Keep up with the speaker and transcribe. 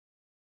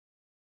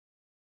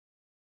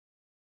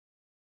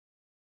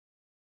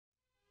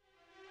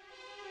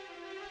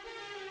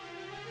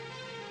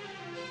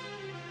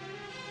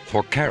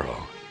For Carol,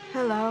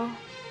 Hello.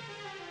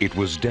 it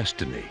was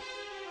destiny.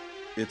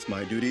 It's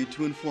my duty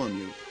to inform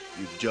you.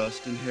 You've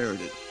just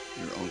inherited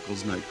your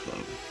uncle's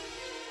nightclub.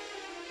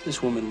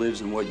 This woman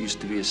lives in what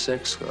used to be a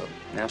sex club.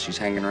 Now she's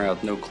hanging around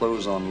with no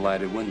clothes on and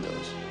lighted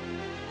windows.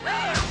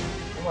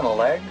 You want a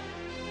leg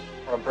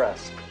or a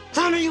breast?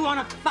 Tell me you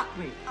want to fuck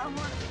me.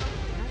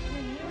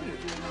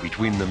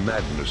 Between the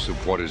madness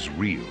of what is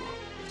real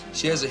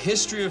She has a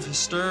history of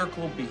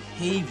hysterical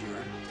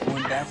behavior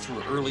going back to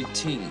her early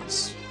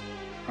teens.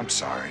 I'm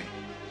sorry.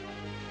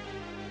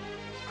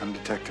 I'm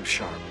Detective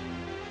Sharp.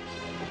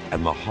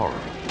 and the horror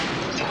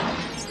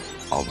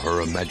of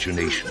her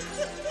imagination.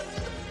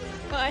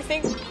 Well, I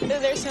think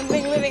that there's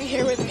something living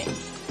here with me.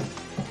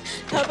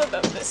 Up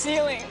above the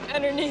ceiling,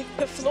 underneath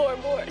the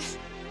floorboards.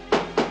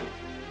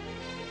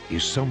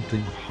 Is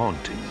something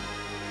haunting,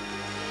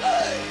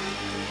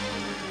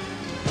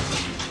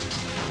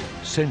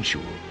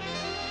 sensual,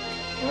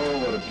 Oh,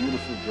 what a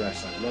beautiful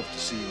dress. I'd love to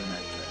see you in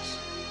that dress.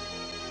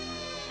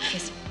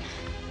 Kiss me.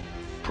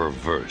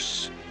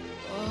 perverse,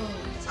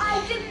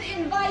 I didn't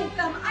invite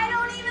them. I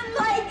don't even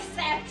like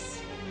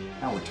sex.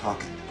 Now we're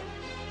talking.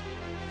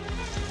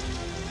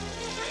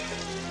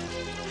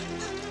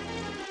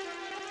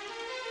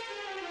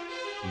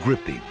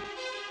 gripping,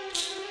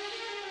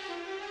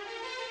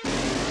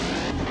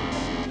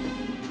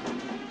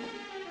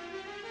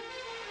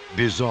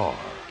 bizarre,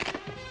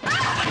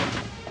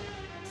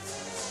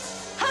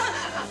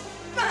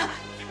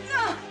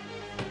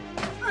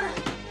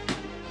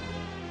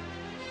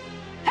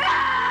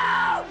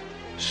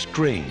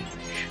 strange,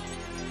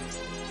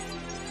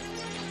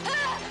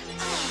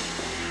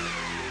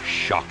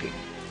 shocking.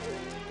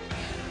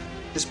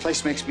 This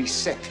place makes me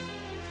sick.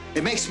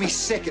 It makes me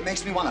sick. It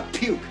makes me want to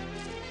puke.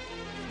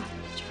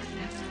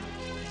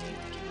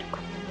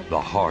 The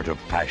heart of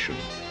passion,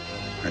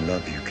 I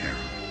love you, Carol.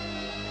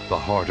 the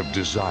heart of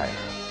desire,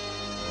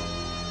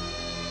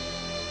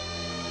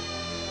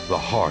 the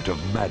heart of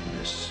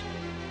madness,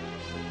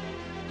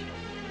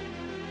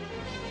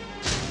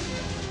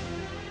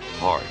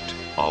 heart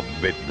of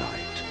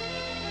midnight.